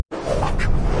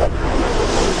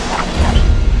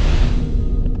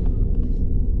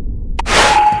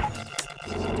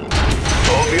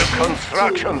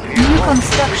construction. New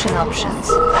construction options.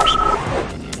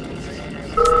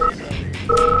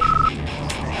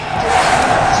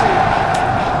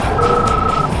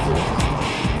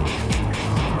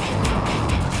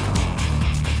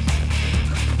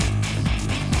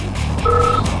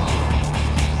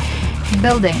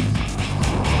 Building.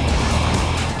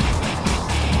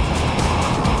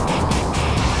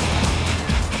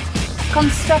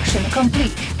 Construction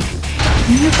complete.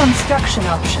 New construction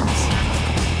options.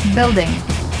 Building.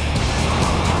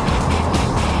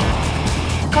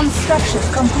 Construction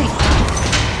complete.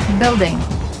 Building.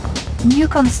 New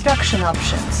construction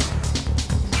options.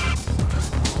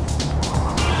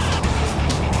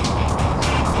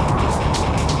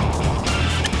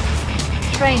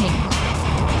 Training.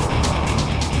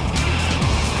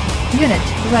 Unit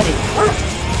ready.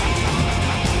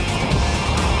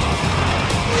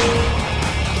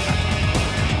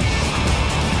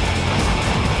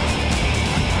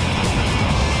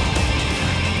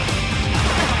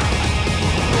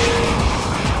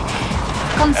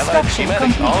 Construction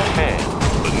complete. On hand.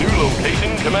 The new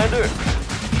location, Commander.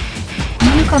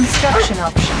 New construction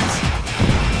options.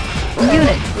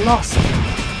 Unit lost.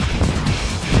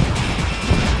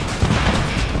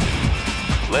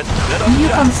 Let's set up New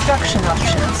shop. construction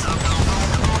options.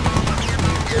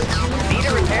 Need a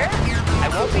repair? I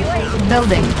won't be late.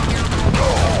 Building.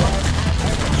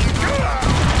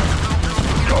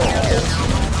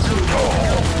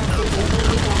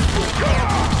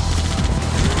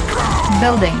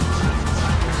 Building.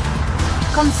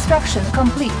 Construction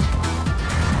complete.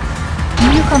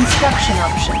 New construction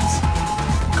options.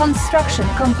 Construction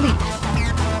complete.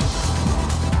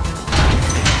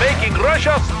 Making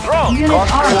Russia strong.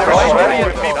 Unit armored.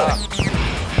 Prosperity, people.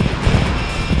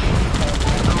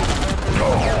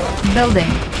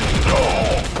 Building.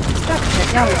 Structure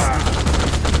garrison.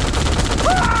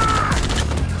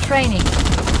 Training.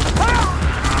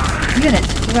 Unit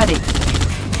ready.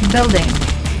 Building.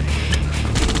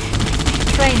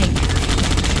 Training.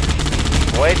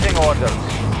 Waiting orders.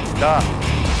 Done.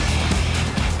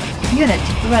 Unit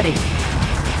ready.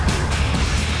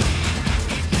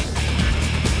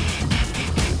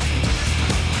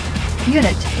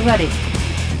 Unit ready.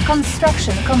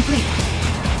 Construction complete.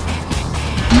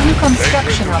 New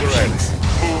construction options.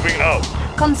 Moving out.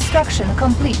 Construction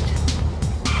complete.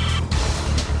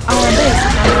 Our base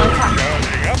is under attack.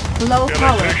 Rounding up. Low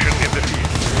power. Electrician in the field.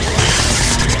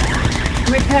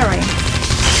 Repairing.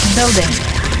 Building.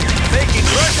 Making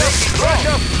Russia strong.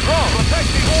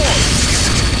 Protecting all.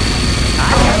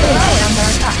 Our base is under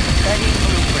attack. Studying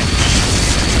blueprint.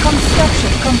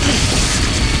 Construction complete.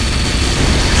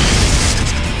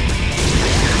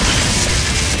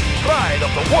 Pride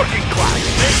of the working class.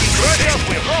 Making Russia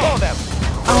will show them.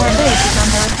 Our base is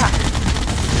under attack.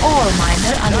 All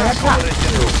miner under attack.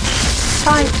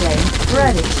 Spy plane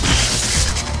ready.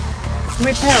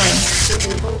 Repairing.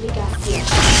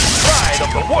 Pride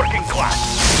of the working class.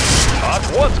 At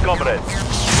once, comrade.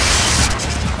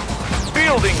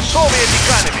 Building Soviet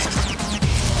economy.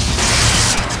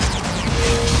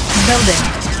 Building.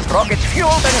 Rockets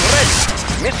fueled and ready.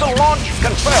 Missile launch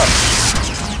confirmed.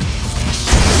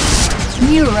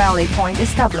 New rally point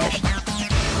established.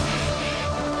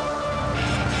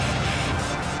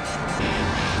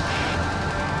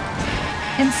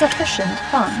 Insufficient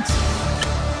funds.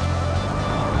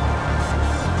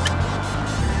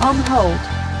 On hold.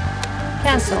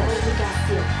 Cancel.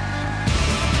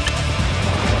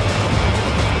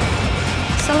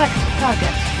 Select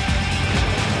target.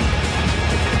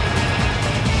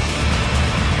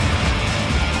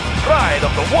 Pride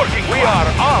of the working. We are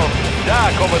armed. Da,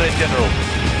 Comrade General.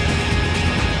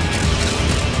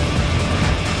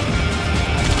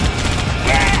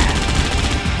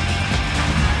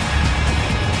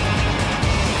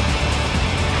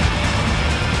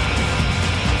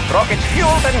 Rockets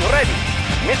fueled and ready.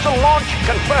 Missile launch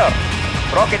confirmed.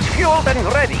 Rockets fueled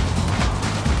and ready.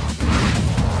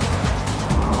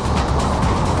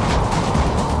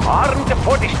 Armed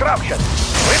for destruction.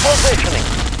 Repositioning.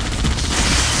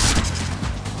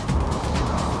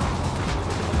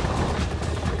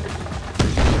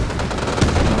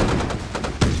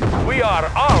 We are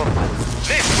armed.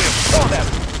 This will show them.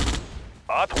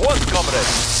 At once,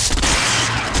 comrades.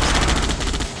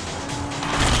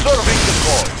 Serving the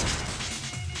call.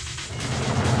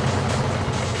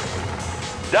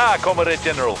 Da, Comrade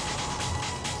General.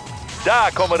 Da,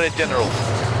 Comrade General.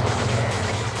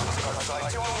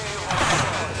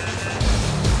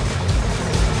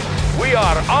 We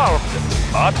are armed.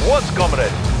 At once,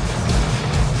 comrade.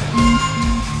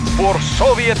 For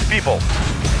Soviet people.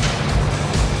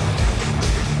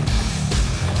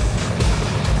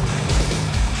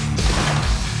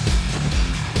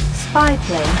 Spy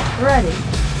plane ready.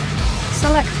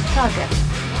 Select target.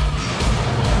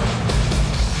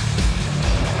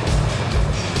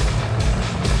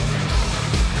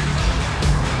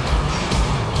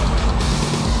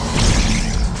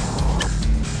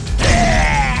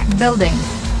 Building.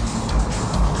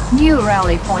 New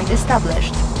rally point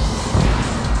established.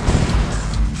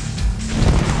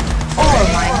 Ore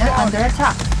miner under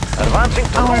attack. Advancing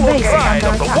to Our the base is side under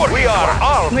of the attack. war. We are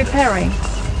armed. Repairing.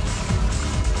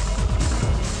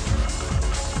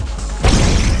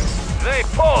 They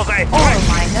pose a Ore threat.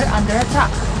 miner under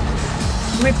attack.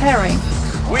 Repairing.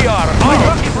 We are Unit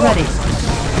armed. ready.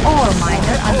 Ore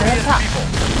miner under attack.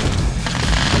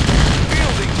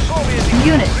 Fielding Soviet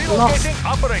Unit relocating lost.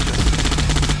 operations.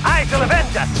 I shall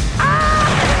avenge us.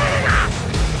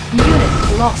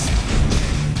 Unit lost.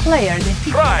 Player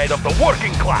defeated. Pride of the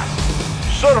working class.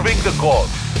 Serving the cause.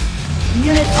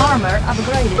 Unit armor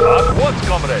upgraded. At once,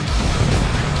 comrade.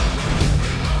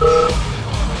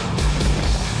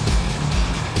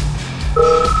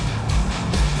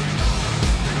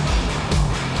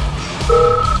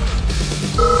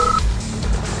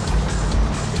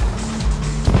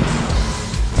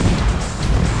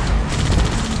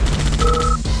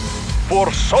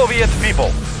 For Soviet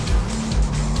people.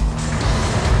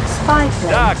 Spy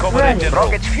Da, plane comrade ready. general.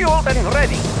 Rockets fueled and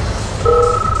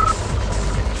ready.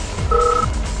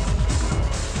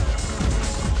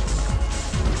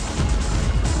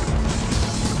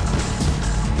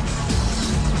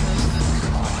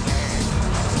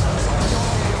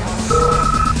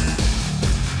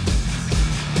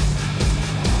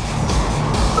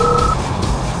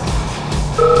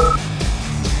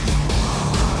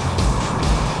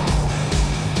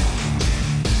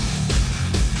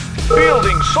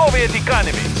 Building Soviet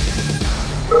economy.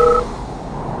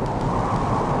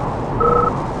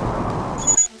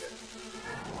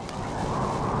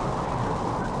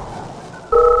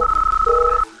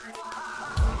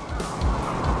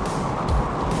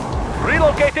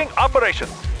 Relocating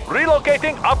operations.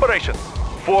 Relocating operations.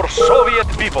 For Soviet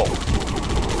people.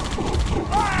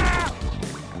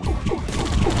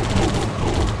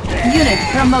 Unit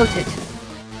promoted.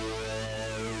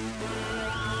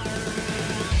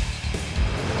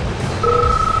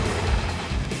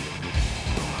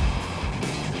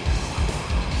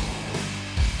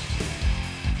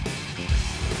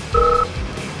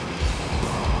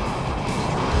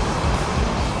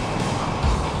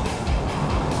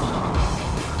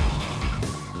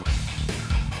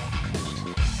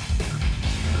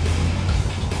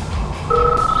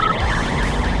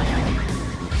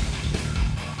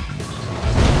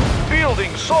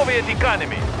 Building Soviet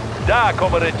economy. Da,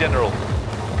 comrade general.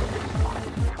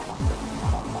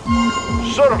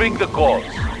 Serving the cause.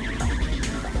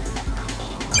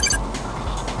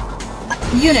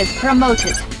 Unit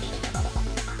promoted.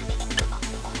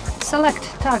 Select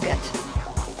target.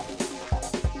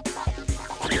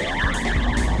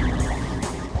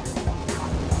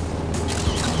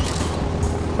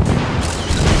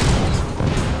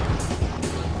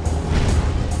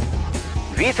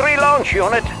 V3 launch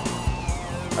unit.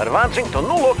 Advancing to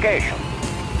new location.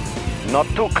 Not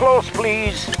too close,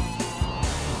 please.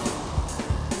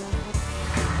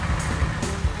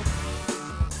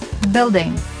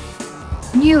 Building.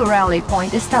 New rally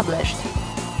point established.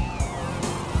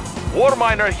 War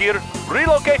miner here.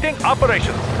 Relocating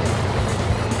operations.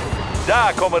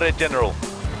 Da, comrade general.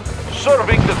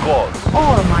 Serving the cause.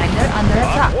 Ore miner under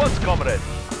At attack. once, comrade.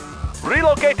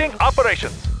 Relocating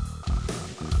operations.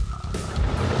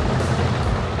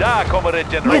 Da, comrade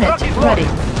general. Unit Truck is ready.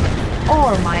 loaded.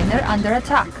 Ore miner under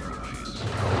attack.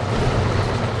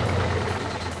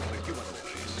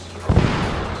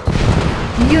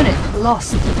 Unit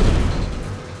lost.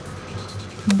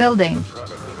 Building.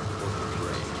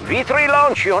 V3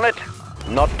 launch unit.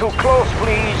 Not too close,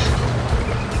 please.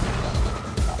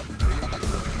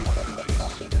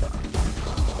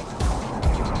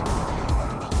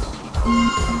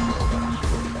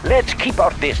 Let's keep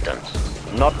our distance.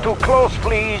 Not too close,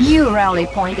 please. New rally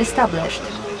point established.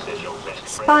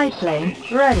 Spy plane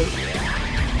ready.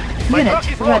 My Unit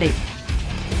truck is ready. loaded.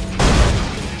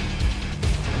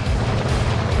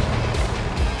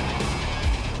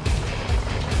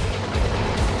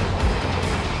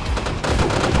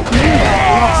 Unit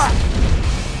lost.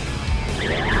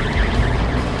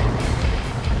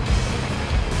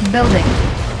 Building.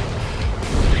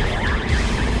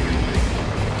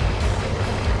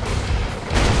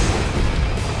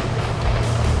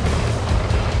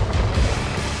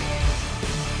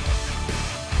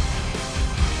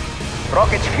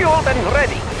 Rockets fueled and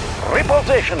ready.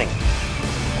 Repositioning.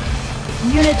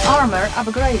 Unit armor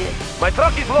upgraded. My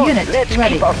truck is loaded. Unit Let's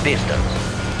ready. keep our distance.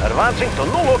 Advancing to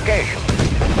new location.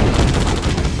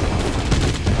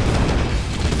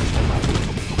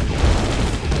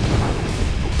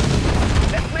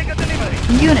 Let's make a delivery.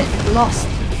 Unit lost.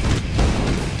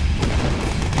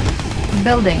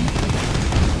 Building.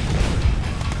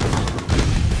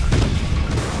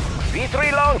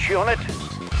 V3 launch unit.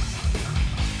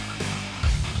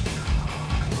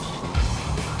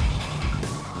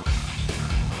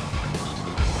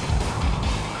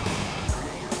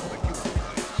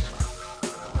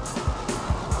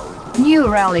 New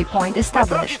rally point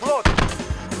established.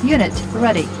 Unit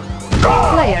ready.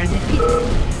 Player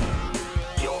defeated.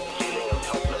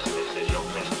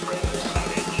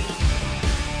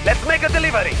 Let's make a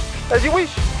delivery. As you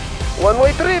wish.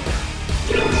 One-way trip.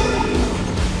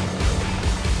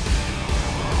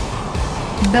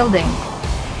 Building.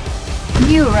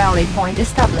 New rally point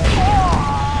established.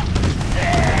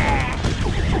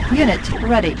 Unit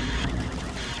ready.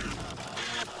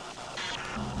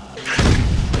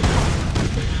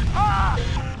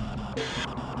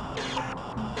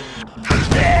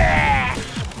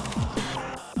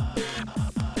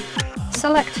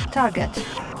 Select target.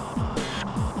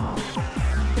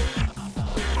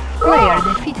 Player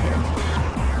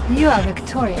defeated. You are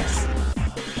victorious.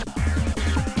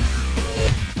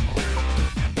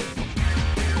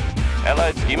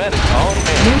 Allied schematic on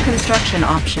hand. New construction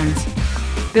options.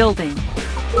 Building.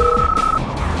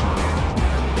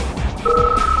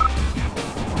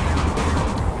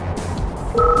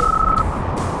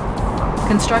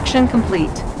 Construction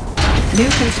complete. New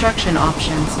construction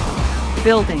options.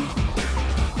 Building.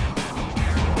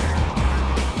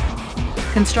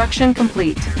 Construction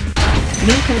complete.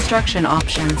 New construction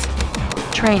options.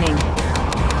 Training.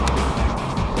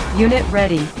 Unit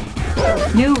ready.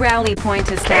 New rally point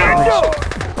established.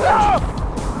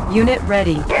 Unit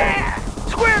ready.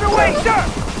 Squared away, sir!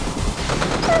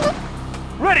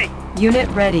 Ready! Unit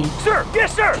ready. Sir!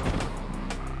 Yes, sir!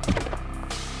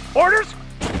 Orders?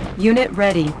 Unit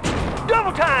ready.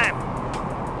 Double time!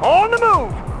 On the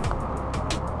move!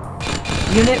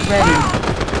 Unit ready.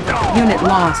 Unit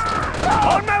lost.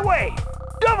 On my way!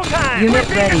 Double time! Unit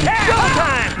We're being ready. attacked. Double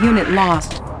time! Unit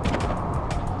lost.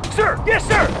 Sir! Yes,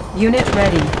 sir! Unit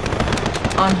ready.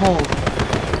 On hold.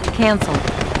 Cancel.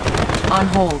 On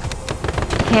hold.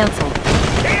 Cancel.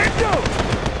 Can do!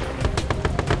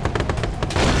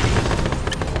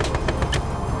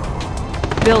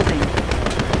 Building.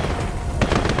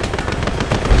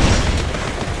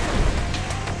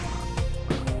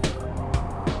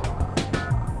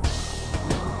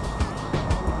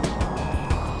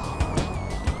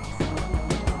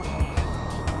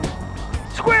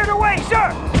 Squared away,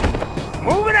 sir!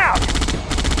 Moving out!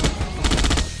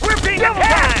 We're being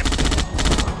attacked!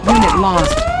 Unit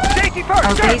lost. Safety first,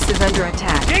 Our sir! base is under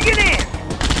attack. Digging in!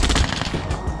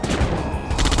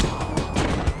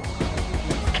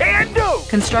 Can do!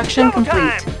 Construction Double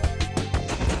complete. time.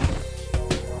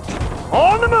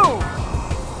 On the move!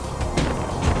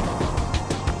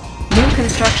 New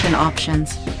construction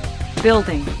options.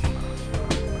 Building.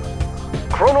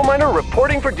 Chrono Miner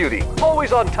reporting for duty.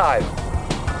 Always on time.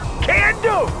 Can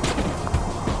do!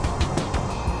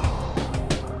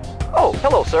 Oh,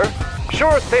 hello, sir.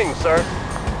 Sure thing, sir.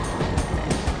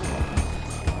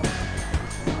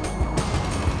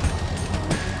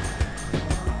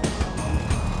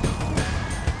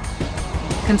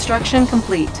 Construction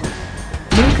complete.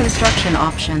 New construction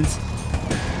options.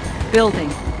 Building.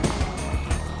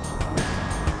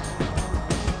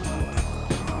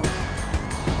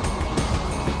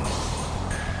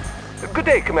 Good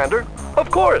day, Commander. Of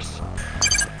course.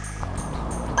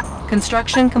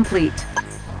 Construction complete.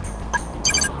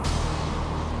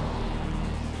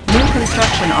 New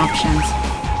construction options.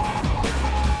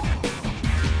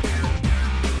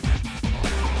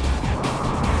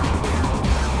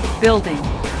 Building.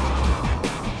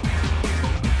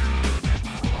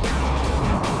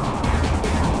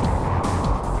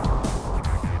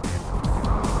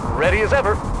 Ready as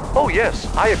ever. Oh, yes,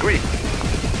 I agree.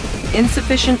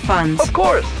 Insufficient funds. Of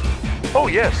course. Oh,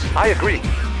 yes, I agree.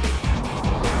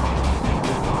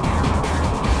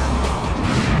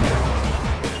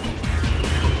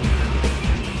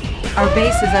 Our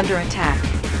base is under attack.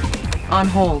 On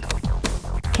hold.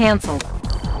 Cancel.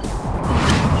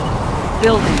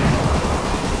 Building.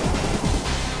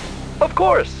 Of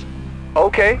course.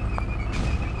 Okay.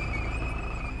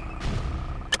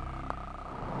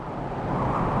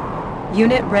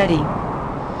 Unit ready.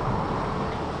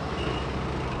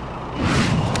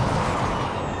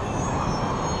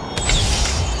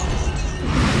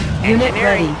 Unit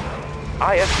ready.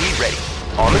 ISD ready.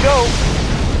 On the go.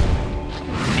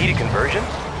 Need a conversion?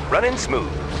 Running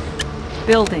smooth.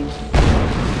 Building.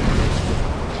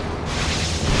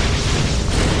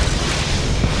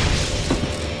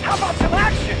 How about some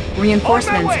action?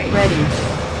 Reinforcements ready.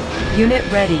 Unit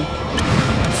ready.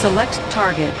 Select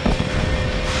target.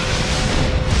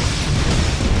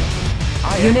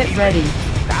 Unit ready.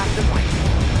 Fast and light.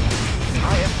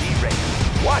 IFV ready.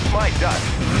 Watch my dust.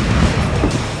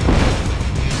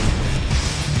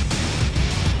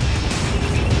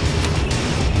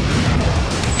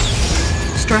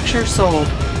 Structure sold.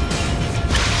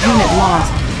 Unit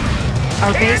lost.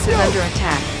 Our base is under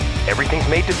attack. Everything's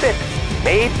made to fit.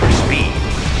 Made for speed.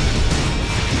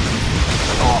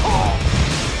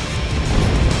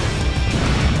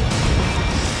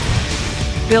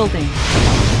 Building.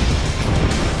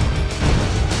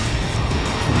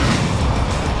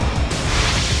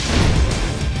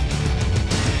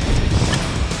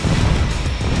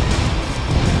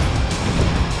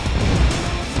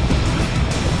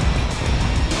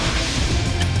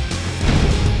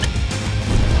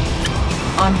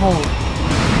 On hold.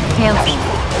 Cancel.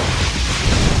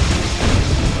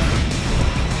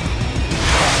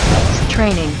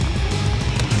 Training.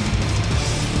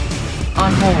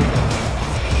 On hold.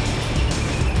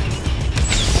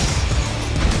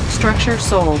 Structure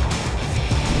sold.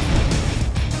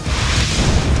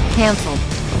 Cancelled.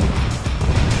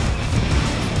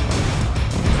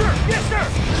 Sir, yes, sir.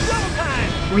 Double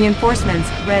time. Reinforcements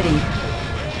ready.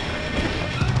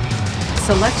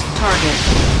 Select target.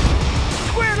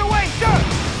 Squared away, sir.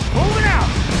 Moving out.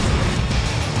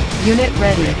 Unit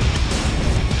ready.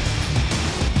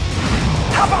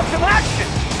 How about some action?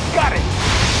 Got it.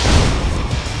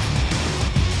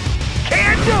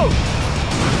 Can do.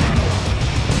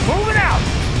 Moving out.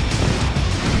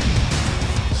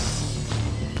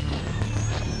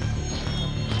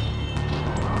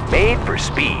 Made for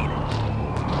speed.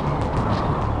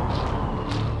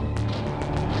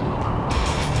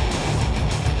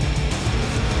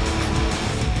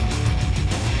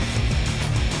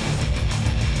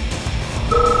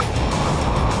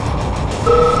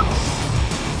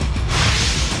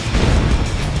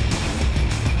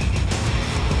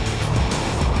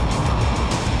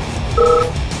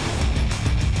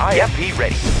 IFP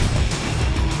ready.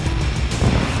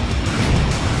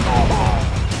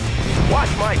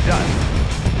 Watch my dust.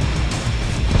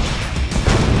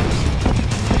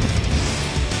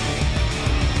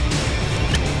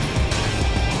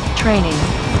 Training.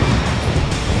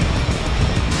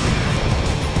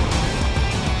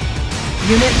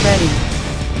 Unit ready.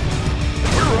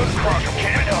 We're uncrossable.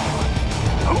 Canada.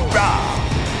 Hoorah!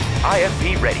 IFP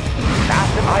ready.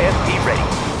 Fast and IFP ready.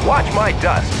 Watch my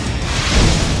dust.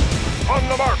 On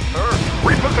the mark, sir.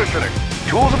 Repositioning.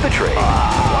 Tools of the trade.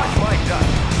 Watch my dust.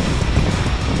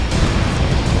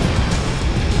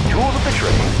 Tools of the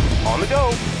trade. On the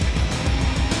go.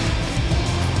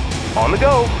 On the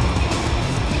go.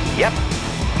 Yep.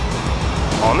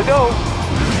 On the go.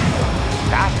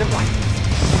 Fast and light.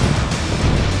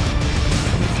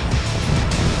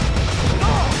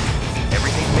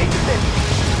 Everything's made to fit.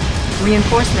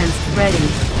 Reinforcements ready.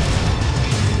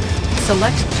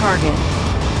 Select target.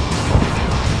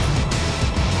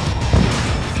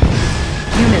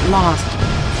 Unit lost.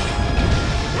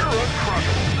 We're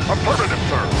uncrushable. Affirmative,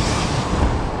 sir.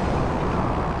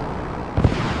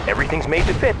 Everything's made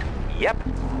to fit. Yep.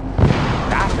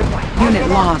 Fast and light. Unit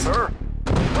lost. Sir.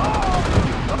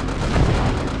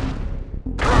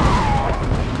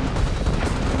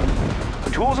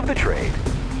 Tools of the trade.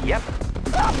 Yep.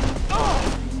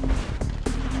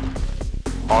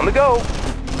 On the go.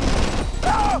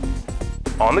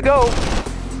 On the go.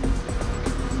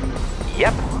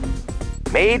 Yep.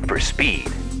 Made for speed.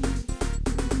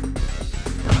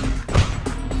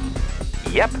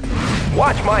 Yep.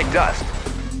 Watch my dust.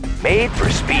 Made for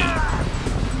speed.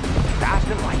 Fast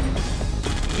and light.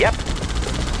 Yep.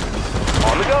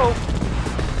 On the go.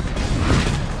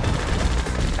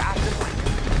 Fast and light.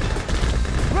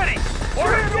 Ready.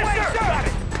 Order away, sir. Got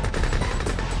it.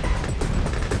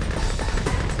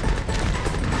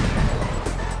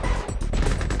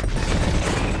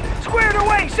 Squared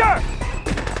away, sir.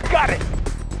 Got it.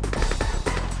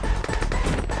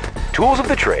 Tools of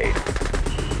the trade.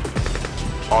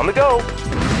 On the go.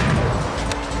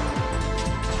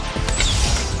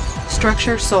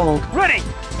 Structure sold. Ready.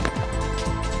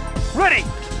 Ready.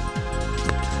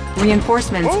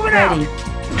 Reinforcements Moving ready.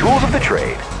 out. Tools of the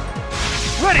trade.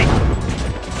 Ready.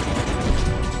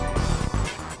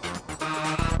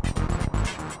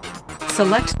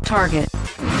 Select target.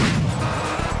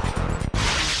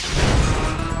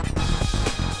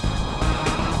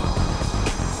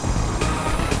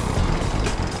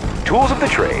 Tools of the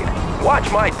trade. Watch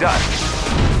my dust.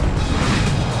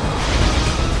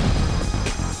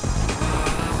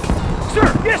 Sir,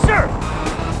 yes, sir.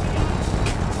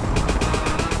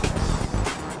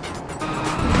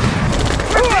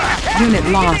 Unit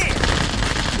lost.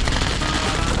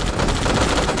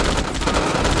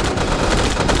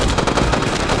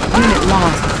 Unit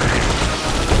lost.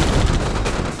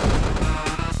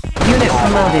 Unit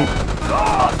promoted.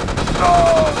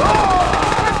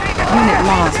 Unit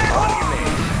lost.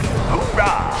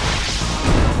 Hoorah!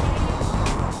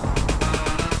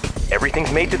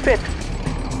 Everything's made to fit.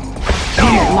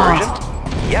 Unit lost.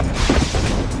 Yep.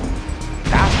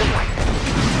 Fast and light.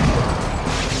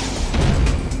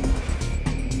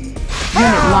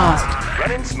 Unit lost.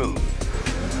 Running smooth.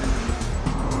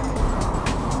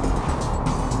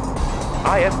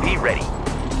 IFP ready.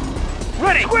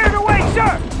 Ready! Squared away,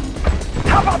 sir!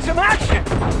 How about some action?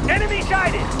 Enemy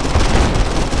sighted!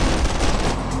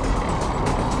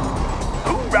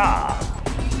 Hoorah!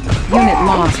 Unit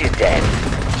lost. You're dead.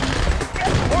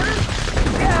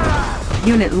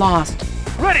 Unit lost.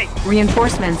 Ready!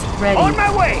 Reinforcements ready. On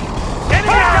my way!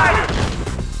 Enemy sighted!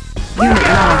 Unit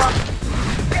lost.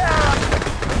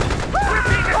 We're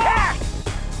being attacked!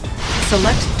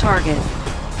 Select target.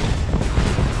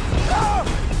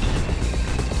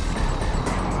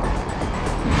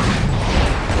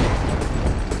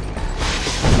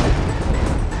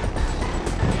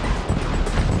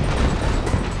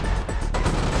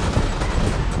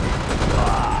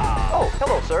 Oh,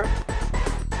 hello, sir.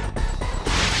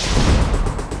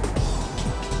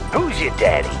 Who's your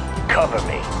daddy? Cover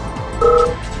me.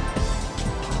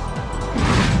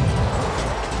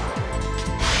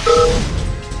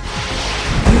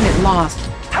 Unit lost.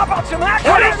 How about some action?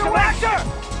 What is some action?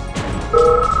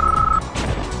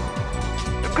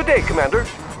 Good day, Commander.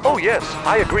 Oh, yes,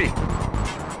 I agree.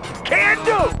 Can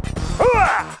do!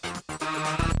 Hooah!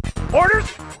 Orders?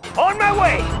 On my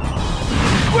way!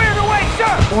 Squared away,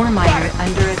 sir! Ore miner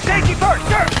under Safety attack. first,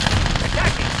 sir!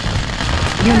 Attacking!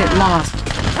 Unit lost.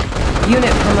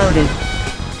 Unit promoted.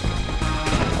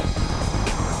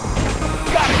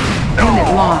 Got it! Unit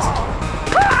lost.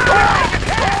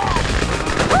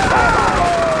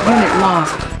 Unit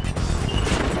lost.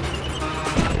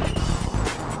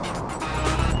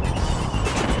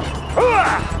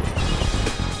 Hooah!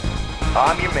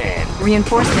 I'm your man.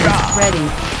 Reinforcements ready.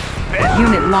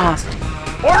 Unit lost.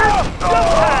 Orders?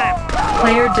 Double time!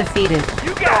 Player defeated.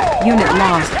 You got it! Unit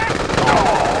lost.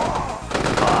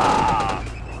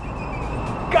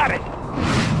 Got it!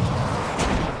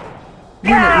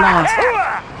 Unit lost.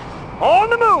 Hooah! On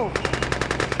the move!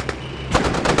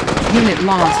 Unit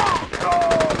lost.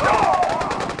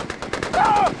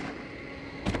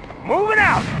 Moving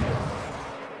out!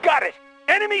 Got it!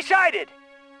 Enemy sighted!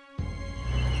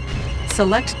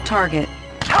 Select target.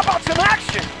 How about some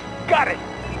action? Got it!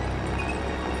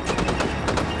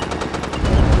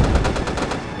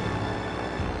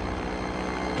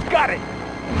 Got it!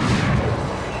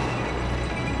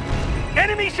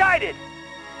 Enemy sighted!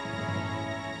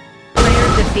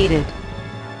 Player defeated.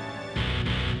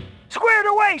 Squared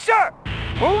away, sir!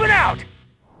 Moving out!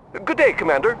 Good day,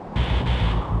 Commander.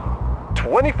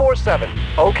 24/7.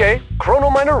 Okay. Chrono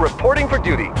Miner reporting for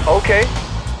duty. Okay.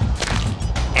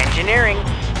 Engineering.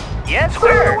 Yes,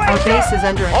 Squared sir. away, Our sir! base is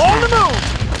under On the attack. move!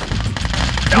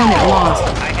 Unit lost.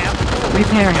 I have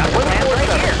Repairing. land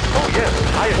right here. Oh, yes.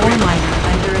 I Ore agree. miner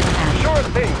under attack. Sure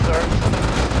thing, sir.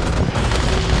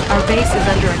 Our base is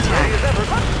under Ready attack. as ever.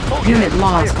 Oh, Unit yes,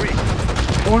 lost. I agree.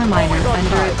 Ore miner Always on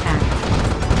under time. attack.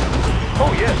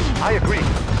 Oh, yes. I agree.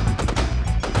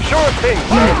 Sure thing,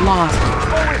 sir. Unit lost.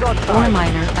 Always on Ore time.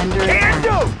 miner under Can attack.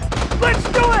 do! Let's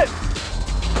do it!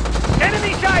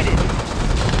 Enemy sighted!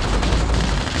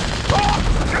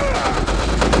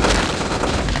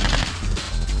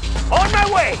 On my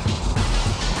way!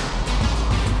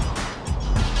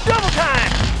 Double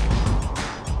time!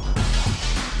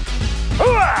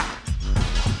 Hooah!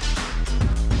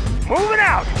 Moving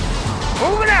out!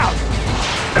 Moving out!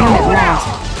 Unit Moving lost.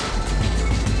 out!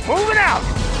 Moving out!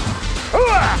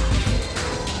 Hooah!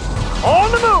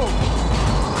 On the move!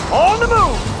 On the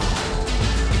move!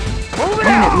 Moving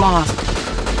Unit out! lost.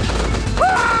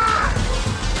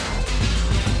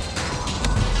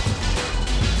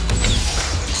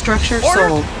 Structure Orders?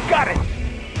 sold. Got it!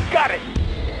 Got it!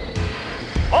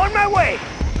 On my way!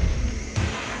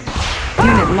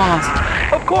 Unit lost.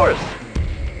 Of course!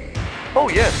 Oh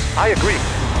yes, I agree.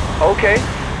 Okay.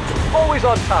 Always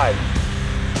on time.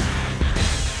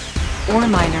 Ore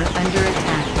miner under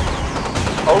attack.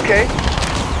 Okay.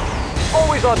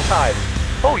 Always on time.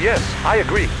 Oh yes, I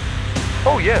agree.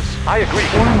 Oh yes, I agree.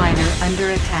 Ore miner under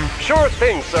attack. Sure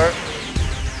thing, sir.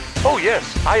 Oh yes,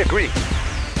 I agree.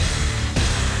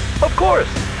 Of course.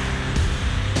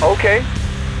 Okay.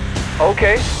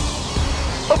 Okay.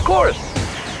 Of course.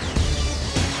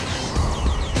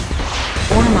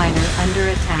 Ore miner under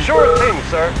attack. Sure thing,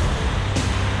 sir.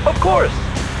 Of course!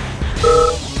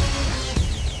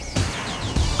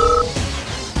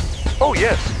 Oh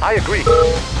yes, I agree.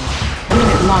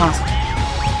 Unit lost.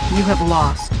 You have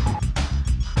lost.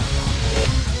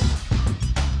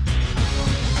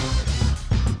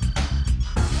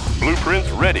 Blueprints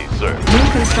ready, sir.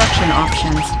 New construction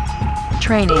options.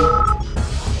 Training.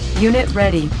 Unit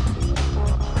ready.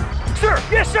 Sir,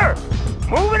 yes sir!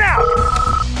 Moving out!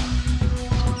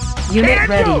 Unit Can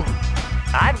ready. do.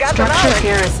 I've got the Structure knowledge.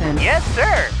 garrison. Yes,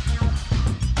 sir.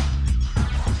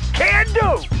 Can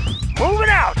do! Moving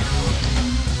out!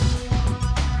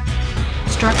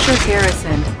 Structure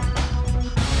garrisoned.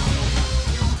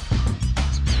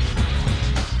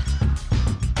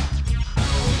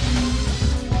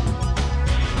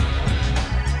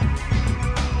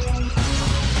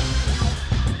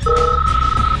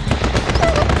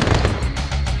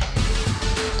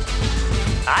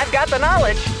 I've got the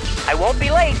knowledge. I won't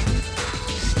be late.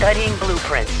 Studying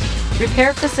blueprints.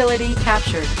 Repair facility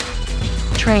captured.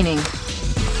 Training.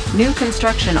 New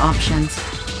construction options.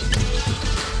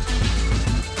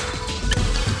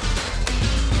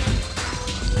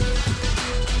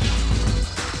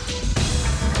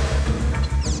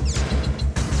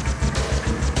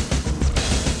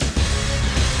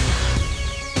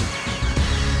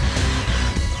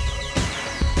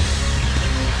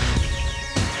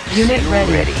 Unit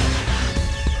ready.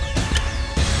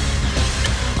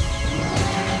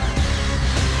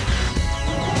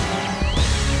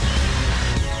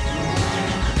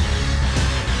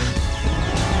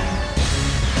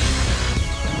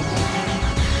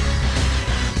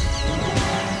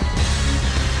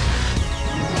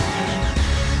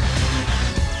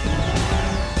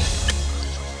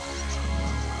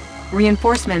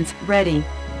 Reinforcements ready.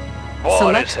 Boris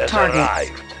Select has target.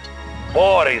 arrived.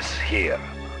 Boris here.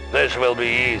 This will be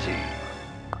easy.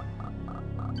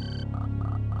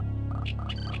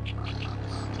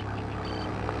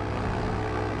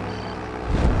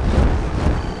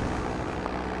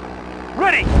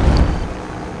 Ready!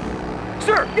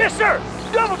 Sir! Yes, sir!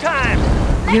 Double time!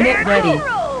 Unit And ready.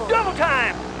 go! Double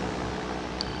time!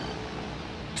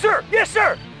 Sir! Yes,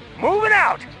 sir! Moving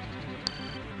out!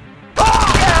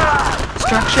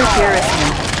 Structure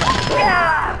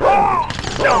garrison.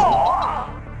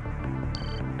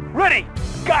 Ready!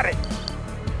 Got it!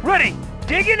 Ready!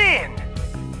 Digging in!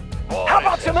 How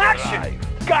about some action?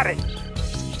 Got it!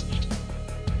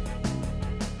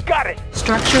 Got it!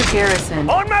 Structure garrison.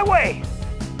 On my way!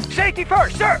 Safety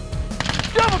first, sir!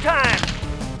 Double time!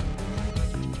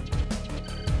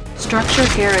 Structure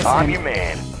I'm garrison. your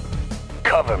man.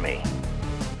 Cover me.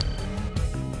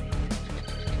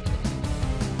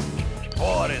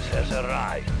 Boris has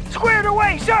arrived. Squared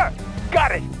away, sir!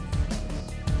 Got it!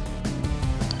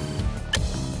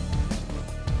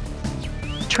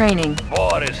 Training.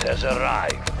 Boris has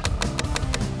arrived.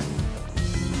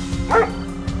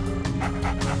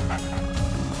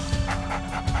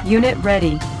 Unit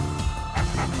ready.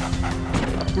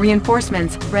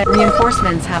 Reinforcements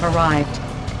Reinforcements have arrived.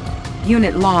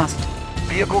 Unit lost.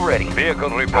 Vehicle ready. Vehicle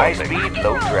reporting. High speed,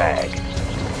 low drag.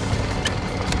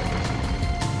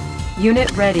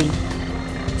 Unit ready.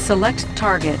 Select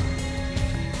target.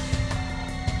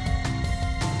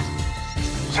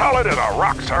 Solid as a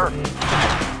rock, sir.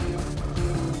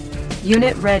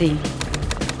 Unit ready.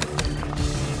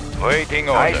 Waiting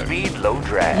order. High speed, low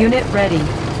drag. Unit ready.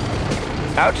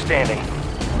 Outstanding.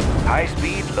 High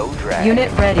speed, low drag.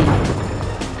 Unit ready.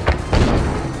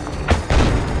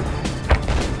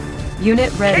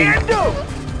 Unit ready. Can do!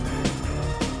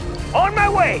 On my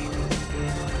way!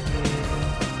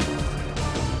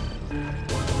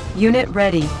 Unit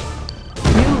ready.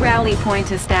 New rally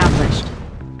point established.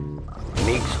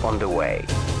 Meets on the way.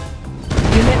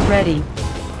 Unit ready.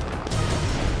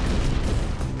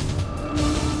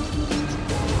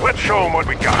 Let's show them what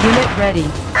we got. Unit ready.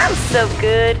 I'm so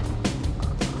good.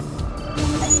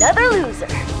 Another loser.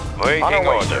 Waiting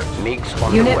order. Meeks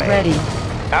on Unit the way. ready.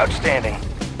 Outstanding.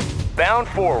 Bound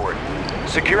forward.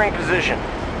 Securing position.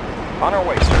 On our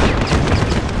way,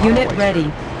 sir. Unit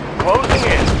ready. Closing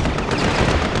in.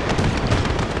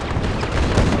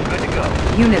 Good to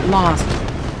go. Unit lost.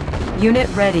 Unit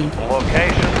ready.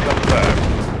 Location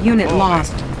confirmed. Unit Moving.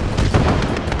 lost.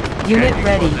 Unit Changing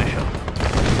ready. Position.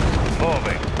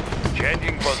 Moving.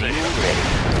 Changing position.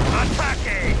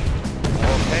 Attacking.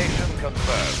 Location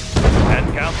confirmed.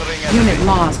 Encountering enemy. Unit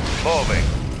lost. Moving.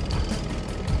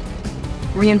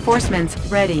 Reinforcements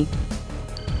ready.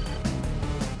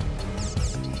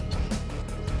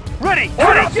 Ready!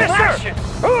 Ready! Yes, sir!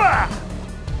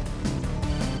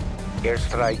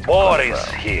 Airstrike. Boris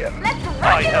here. Let's rock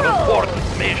I and have roll. a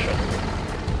important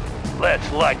mission.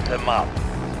 Let's light them up.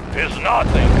 There's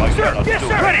nothing I cannot do.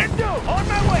 Ready! On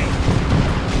my way!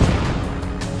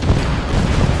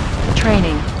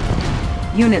 Training.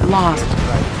 Unit lost.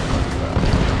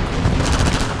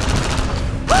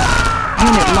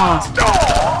 Unit lost.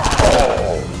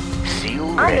 Seal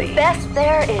I'm ready. the best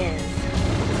there is.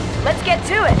 Let's get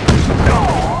to it.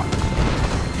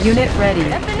 Unit ready.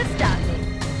 Nothing to stop me.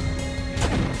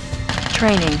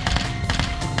 Training.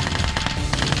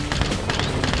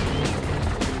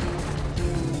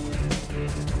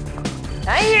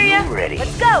 I hear ya. Seal ready.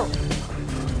 Let's go.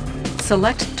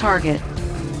 Select target.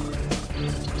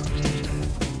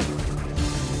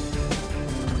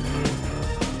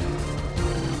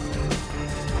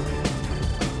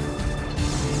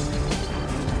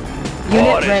 Unit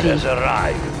Orders ready. has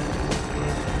arrived.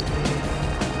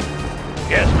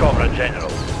 Yes, Comrade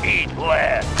General. Eat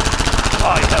less.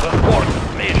 I have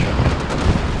important mission.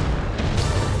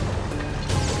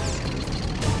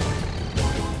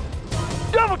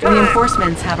 Double time!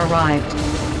 Reinforcements have arrived.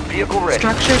 Vehicle ready.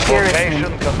 Structure garrison.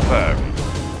 Location confirmed.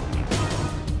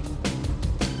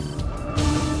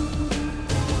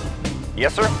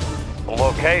 Yes, sir.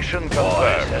 Location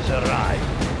confirmed. Has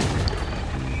arrived.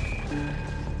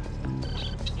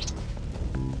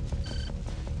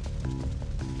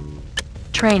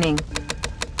 Training.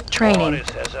 Training. Orders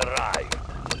has arrived.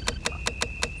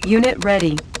 Unit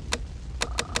ready.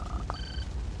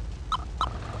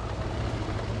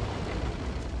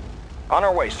 On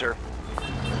our way, sir.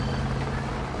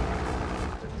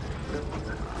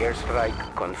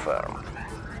 Airstrike confirmed.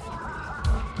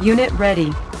 Unit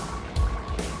ready.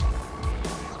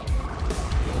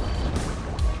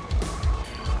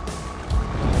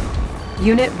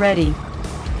 Unit ready.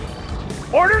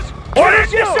 Orders?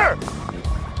 Orders, yes, sir!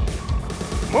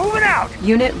 Moving out!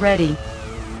 Unit ready.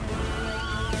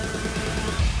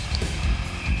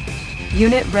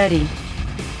 Unit ready.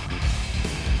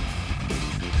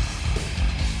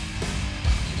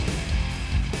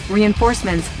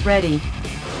 Reinforcements ready.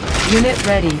 Unit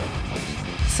ready.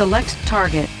 Select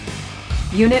target.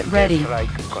 Unit ready.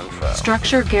 Airstrike confirmed.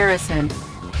 Structure garrison.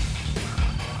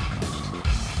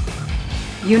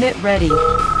 Unit ready.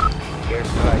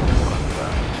 Airstrike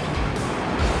confirmed.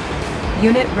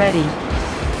 Unit ready.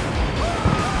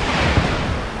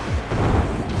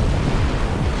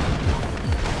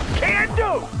 Can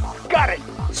do! Got it!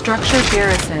 Structure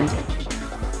garrison.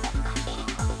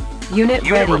 Unit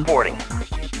Unit ready. reporting.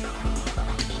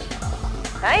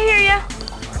 I hear ya.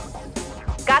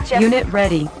 Gotcha. Unit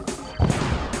ready.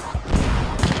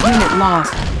 Unit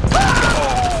lost.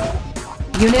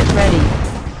 Unit ready.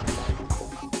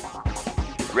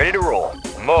 Ready to roll.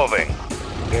 Moving.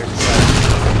 Airstrike.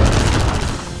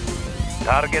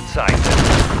 Target sighted.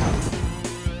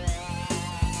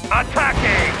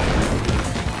 Attacking!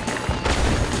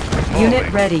 Unit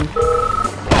Moving. ready.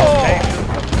 Location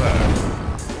confirmed.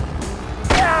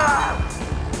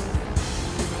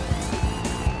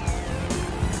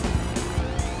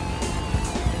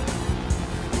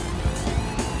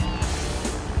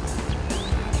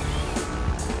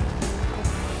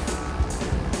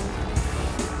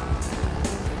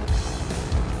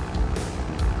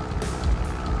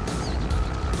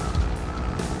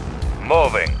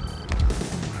 Moving.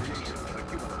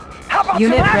 How about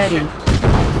Unit some ready. action?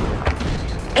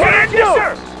 Can do! Yes,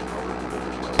 sir!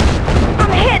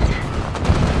 I'm hit.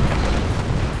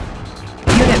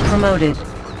 Unit promoted.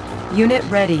 Unit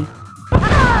ready.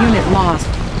 Unit lost.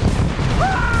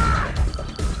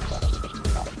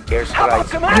 How about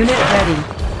some Unit ready.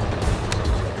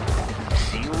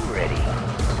 Seal ready.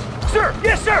 Sir!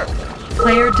 Yes, sir!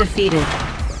 Player defeated.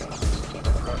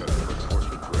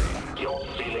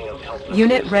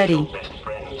 Unit ready.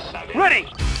 Ready!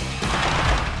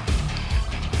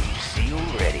 Seal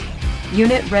ready.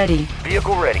 Unit ready.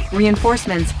 Vehicle ready.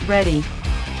 Reinforcements ready.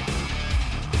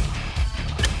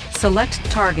 Select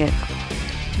target.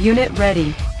 Unit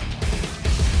ready.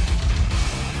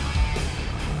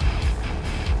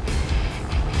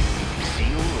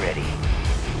 Seal ready.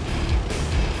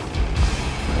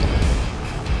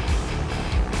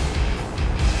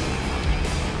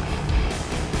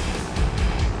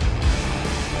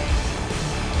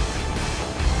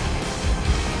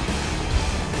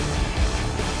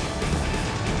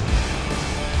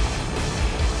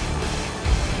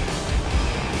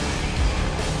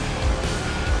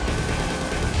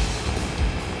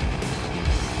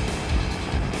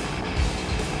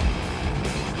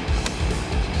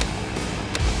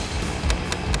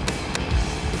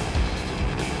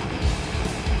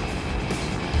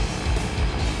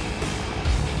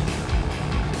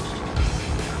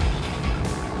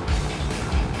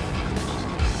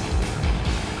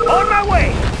 On my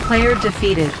way! Player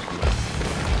defeated.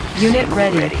 Unit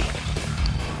ready.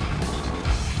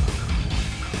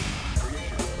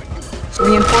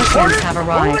 Reinforcements have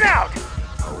arrived. Moving out!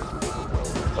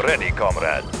 Ready,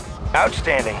 comrade.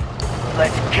 Outstanding.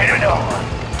 Let's get it on.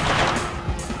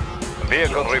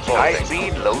 Vehicle reporting. High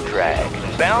speed, low drag.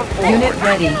 Bound forward. Unit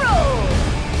ready.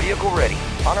 Vehicle ready.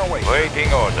 On our way.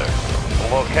 Waiting order.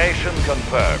 Location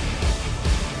confirmed.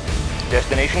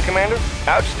 Destination, Commander?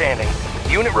 Outstanding.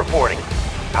 Unit reporting.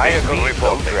 High speed,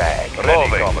 low drag.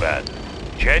 Ready, comrade.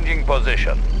 Changing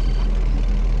position.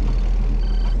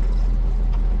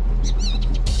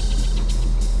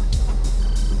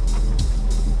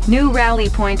 New rally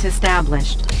point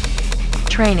established.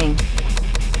 Training.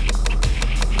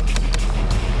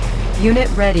 Unit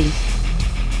ready.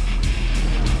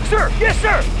 Sir! Yes,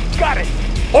 sir! Got it!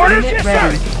 Orders, Unit yes,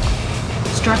 ready.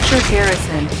 sir! Structure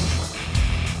garrisoned.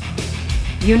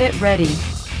 Unit ready.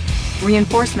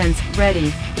 Reinforcements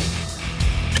ready.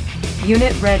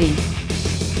 Unit ready.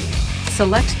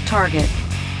 Select target.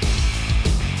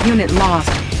 Unit lost.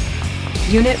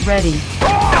 Unit ready.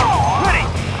 Ready!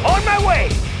 On my way!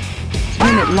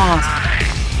 Unit lost.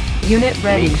 Unit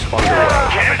ready.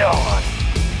 Get it on!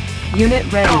 Unit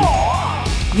ready.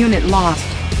 Unit lost.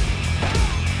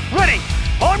 Ready!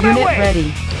 On my Unit way!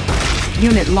 ready.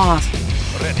 Unit lost.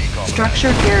 Ready, comrade.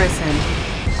 Structure garrison.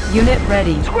 Unit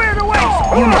ready. Squared away!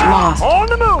 Unit lost. On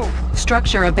the move!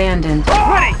 Structure abandoned.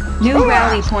 Ready! New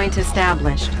rally point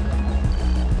established.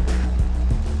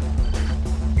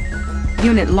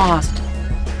 Unit lost.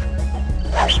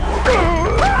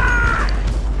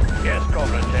 Yes,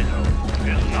 Comrade General.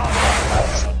 It's not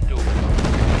do.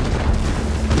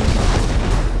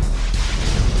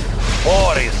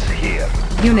 War is here.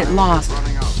 Unit lost.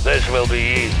 This will be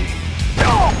easy.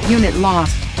 Unit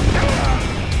lost.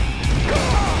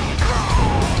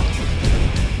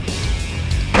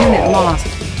 Unit lost.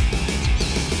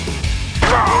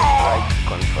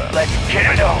 Let's get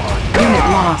it on. Unit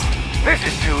lost. This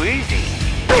is too easy.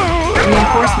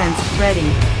 Reinforcements ready.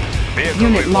 Vehicle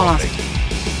Unit lost. reporting.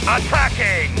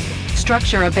 Attacking!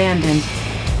 Structure abandoned.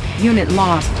 Unit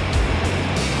lost.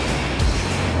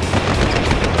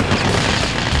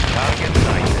 Target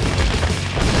sighted.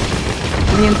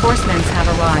 Reinforcements have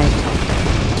arrived.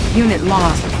 Unit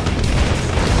lost.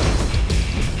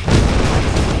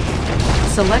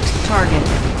 Select target.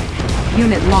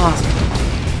 Unit lost.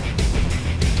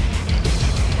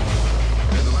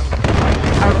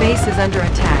 Our base is under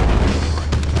attack.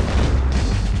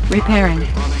 Repairing.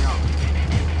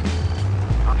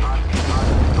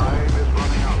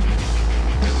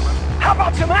 How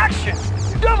about some action?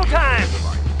 Double time!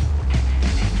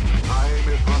 Time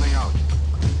is running out.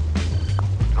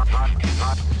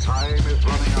 Time is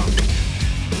running out.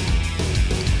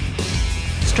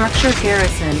 Structure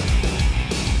garrison.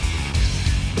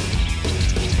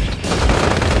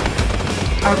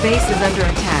 Our base is under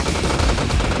attack.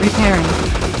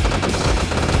 Repairing.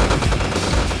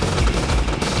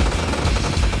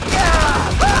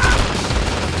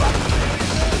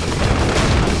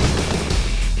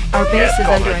 Our base is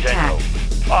under attack.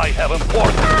 I have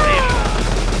important news.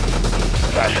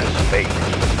 Fascist fate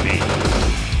me.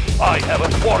 I have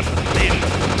important news.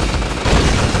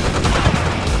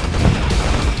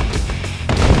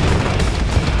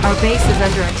 Our base is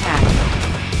under attack.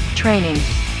 Training.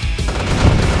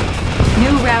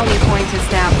 New rally point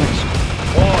established.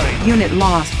 Warning. Unit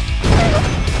lost.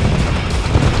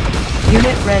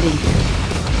 Unit ready.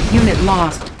 Unit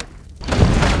lost.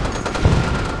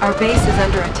 Our base is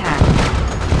under attack.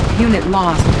 Unit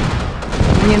lost.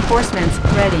 Reinforcements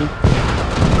ready.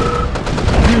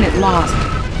 Unit lost.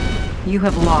 You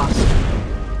have lost.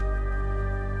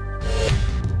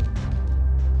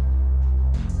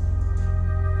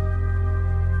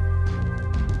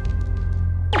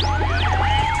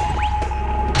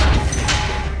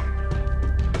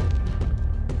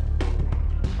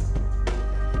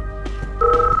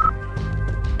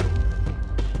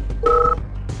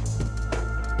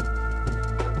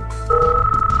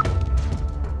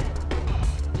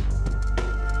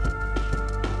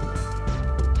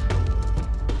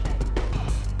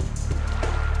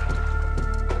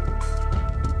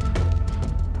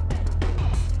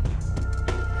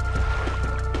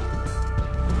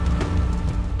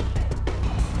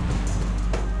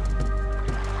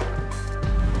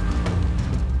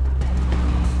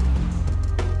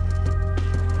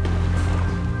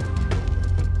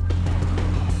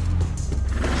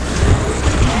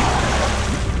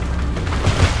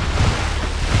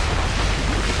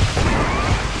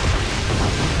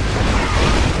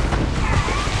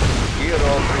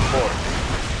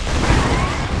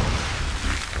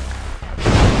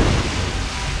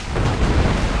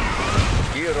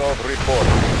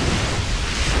 Report.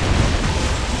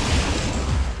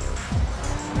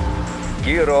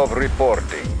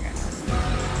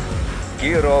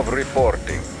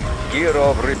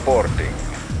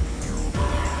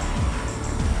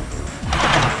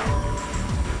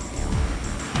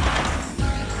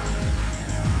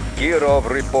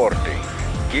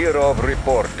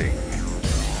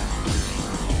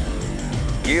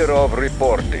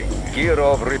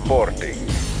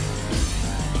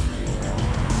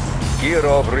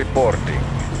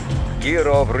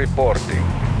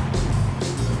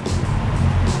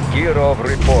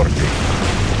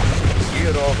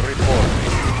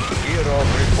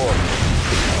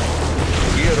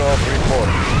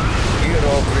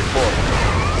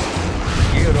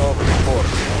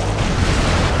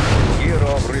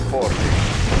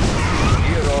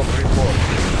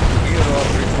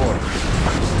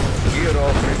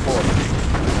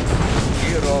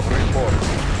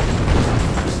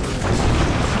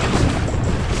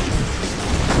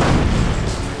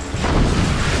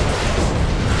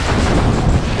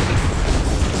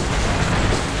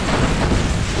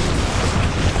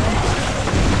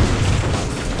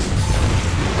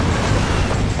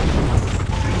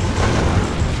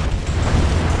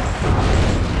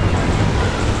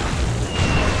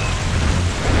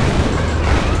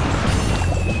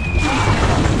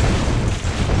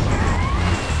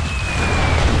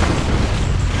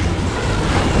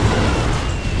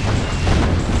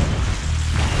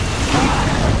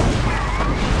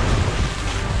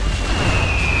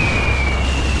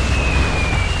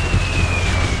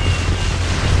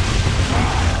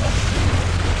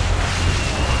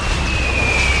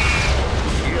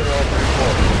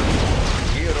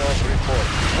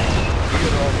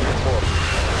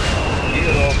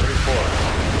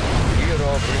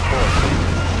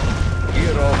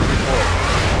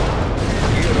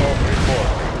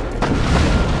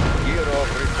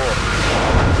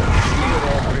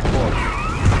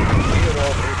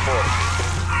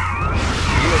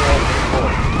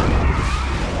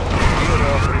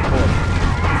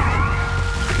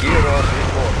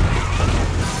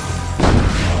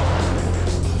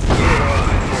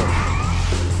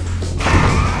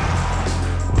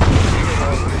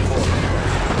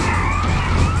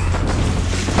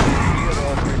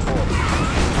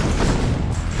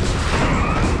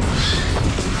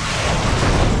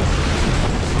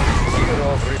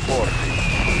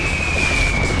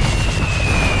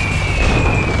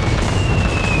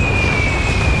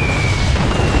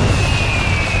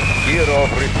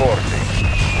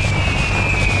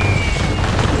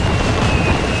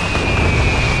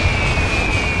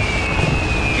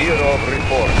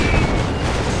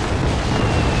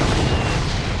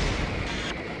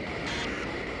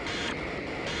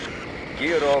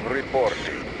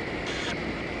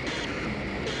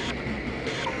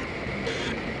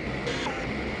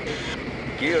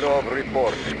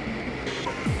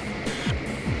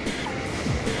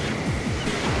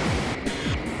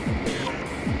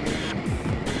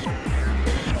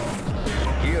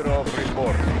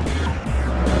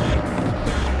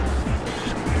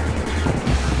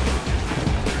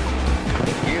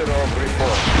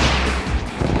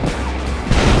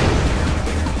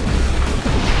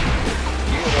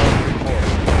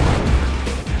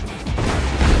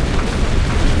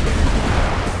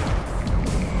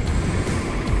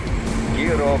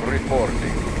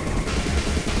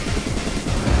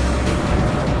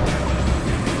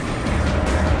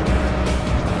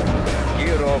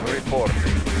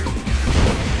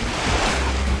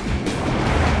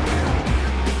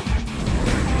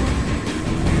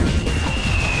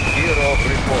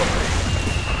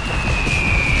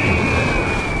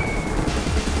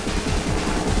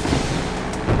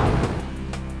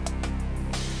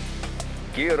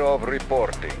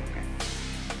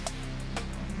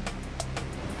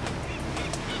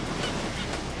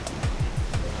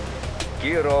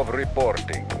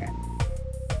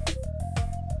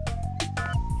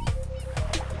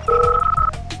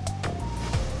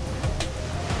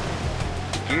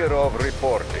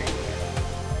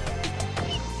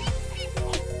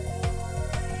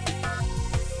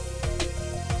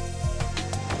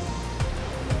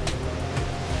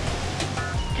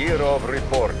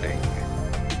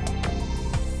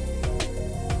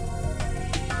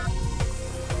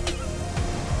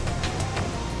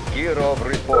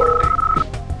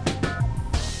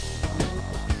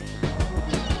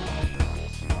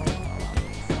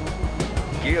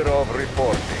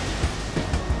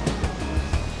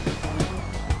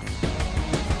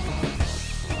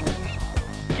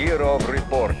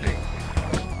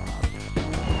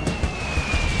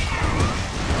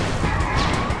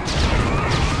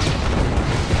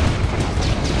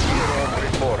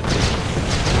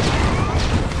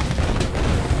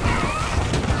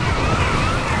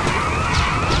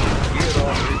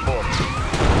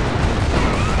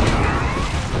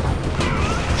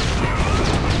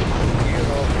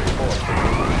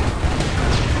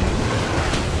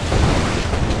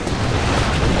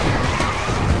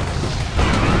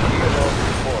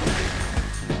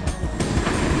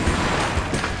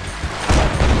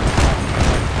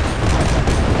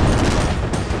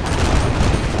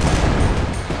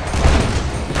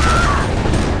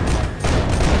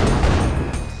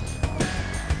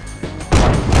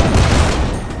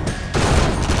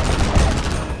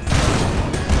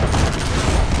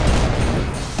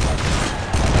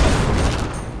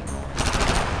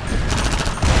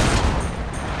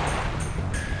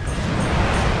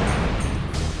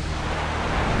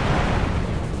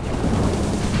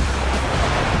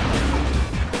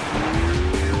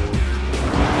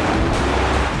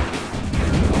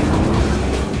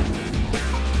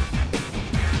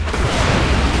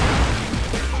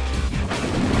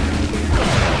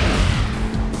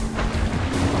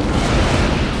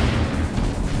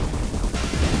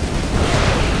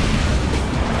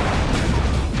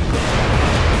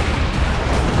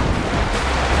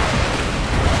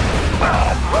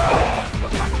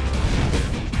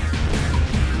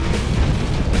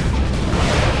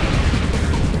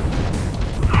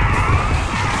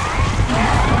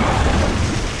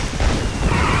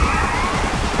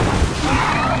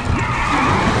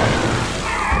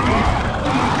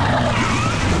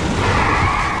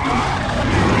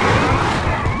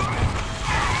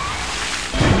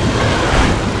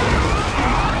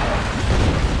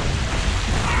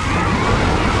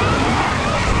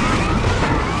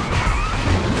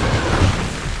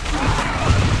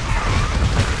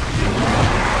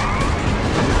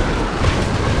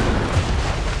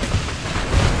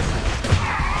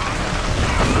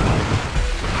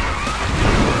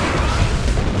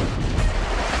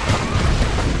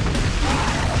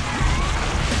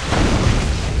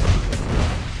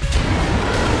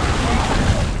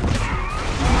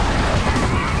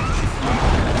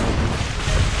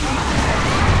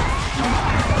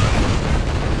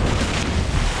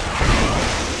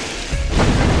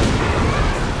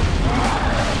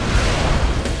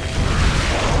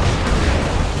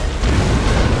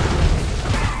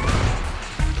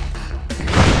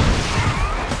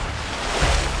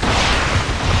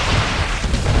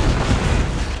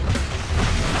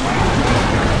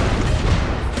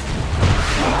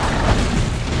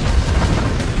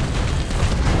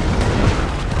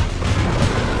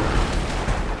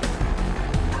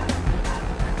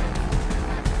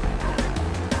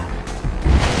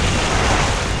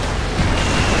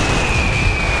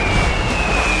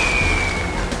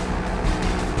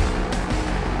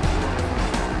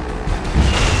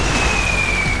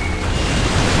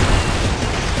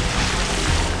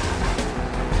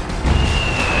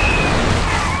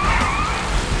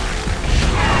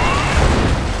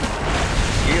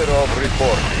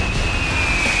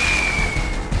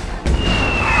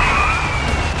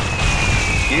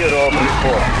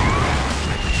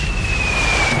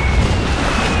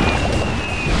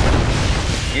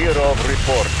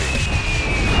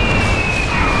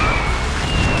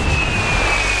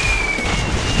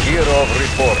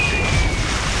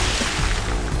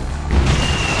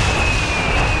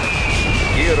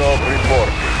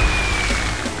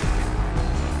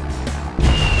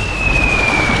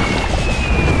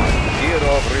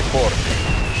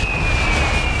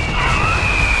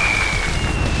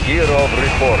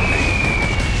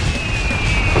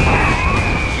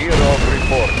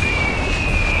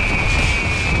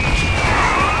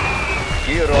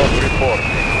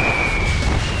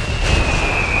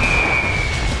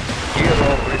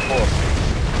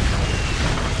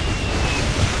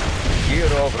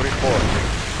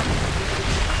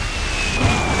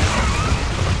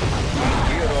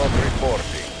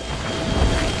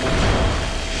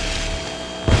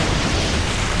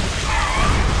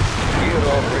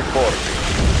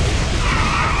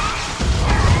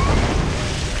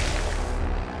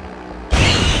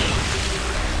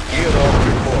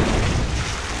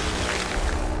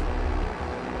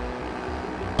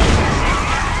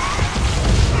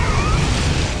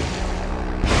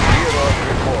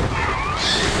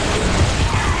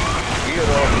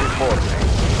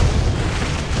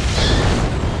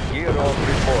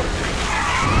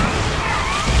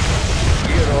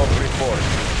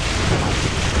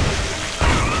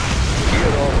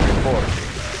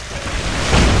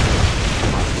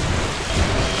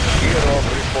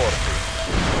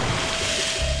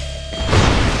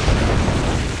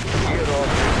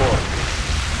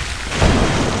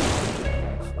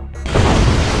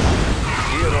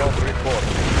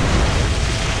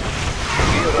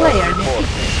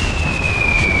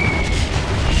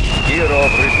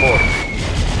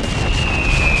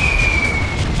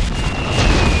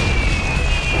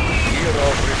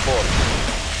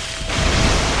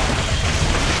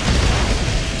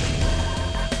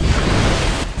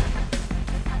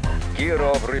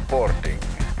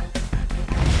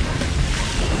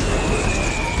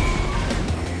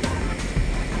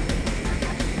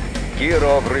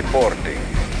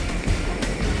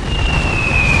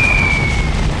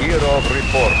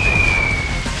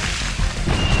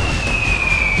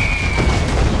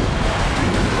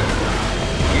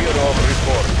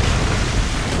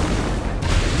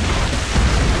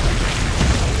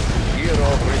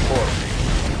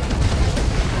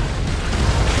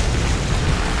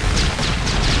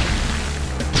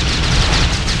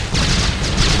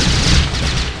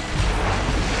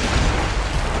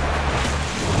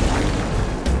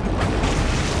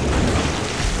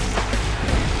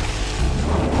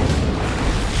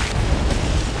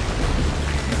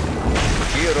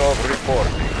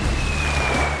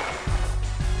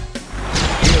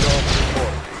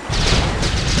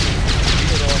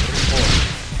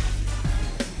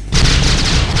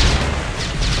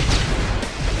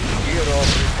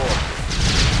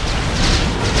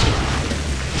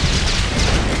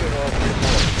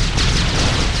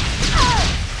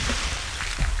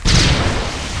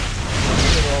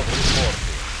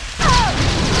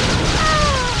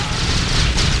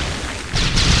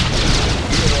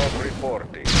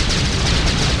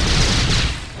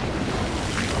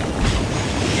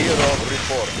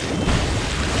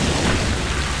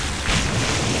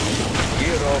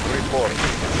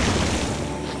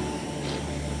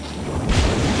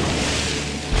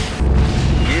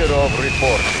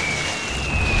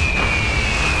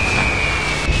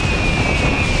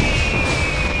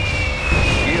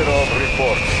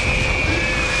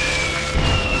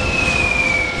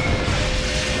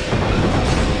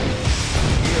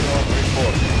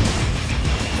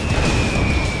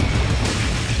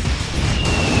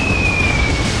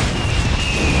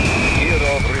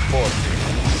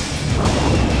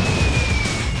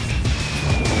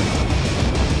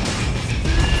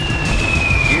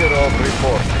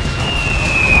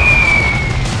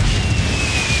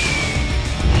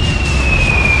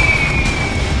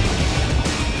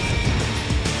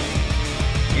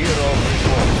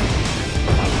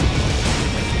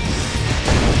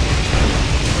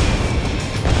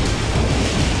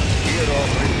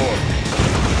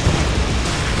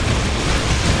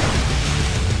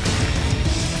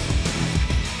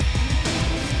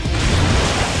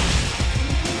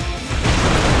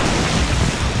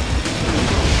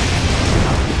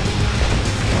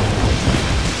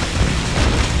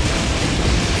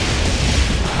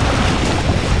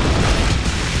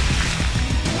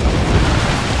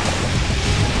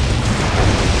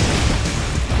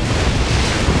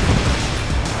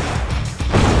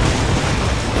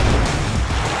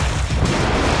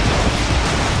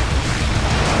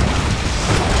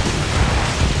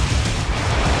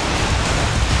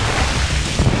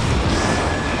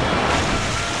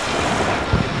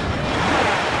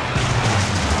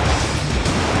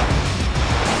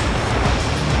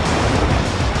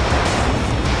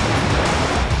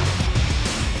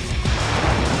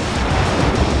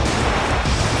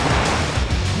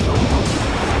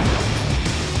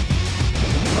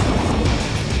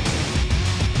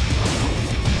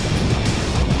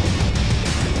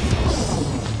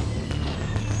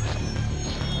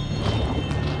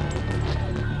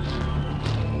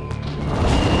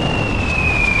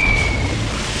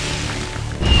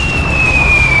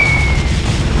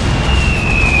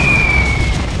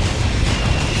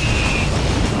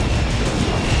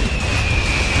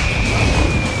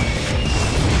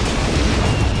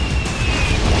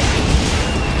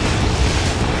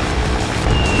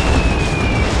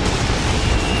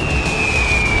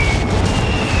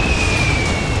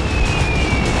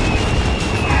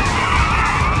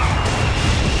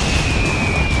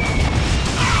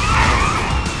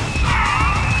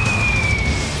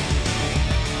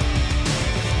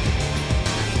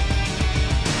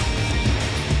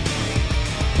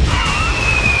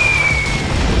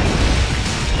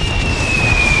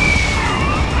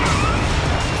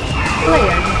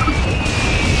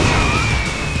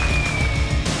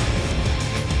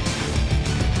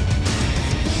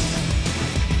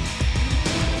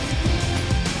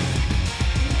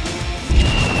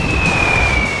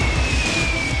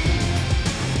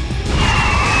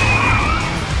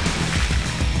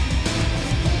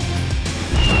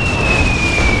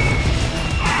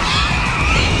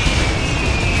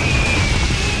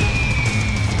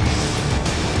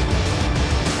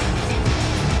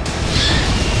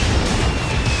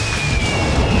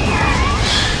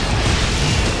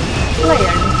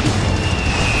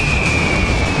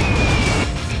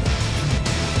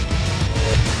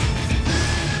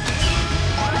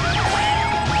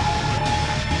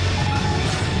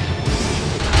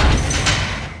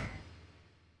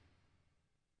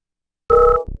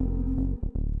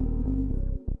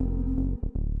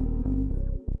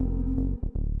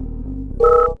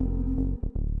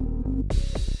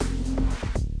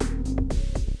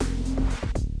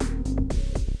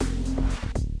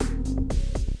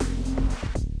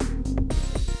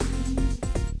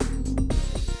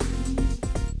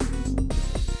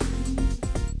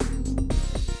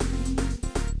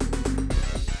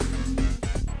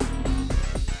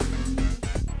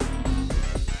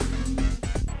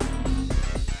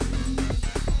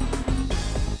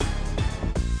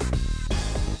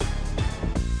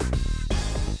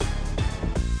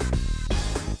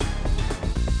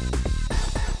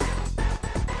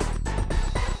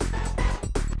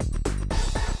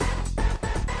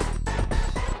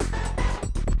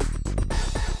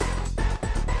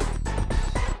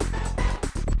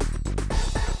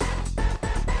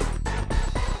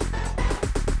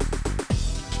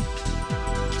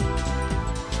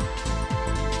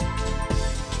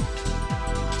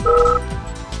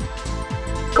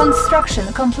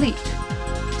 Construction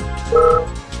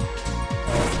complete.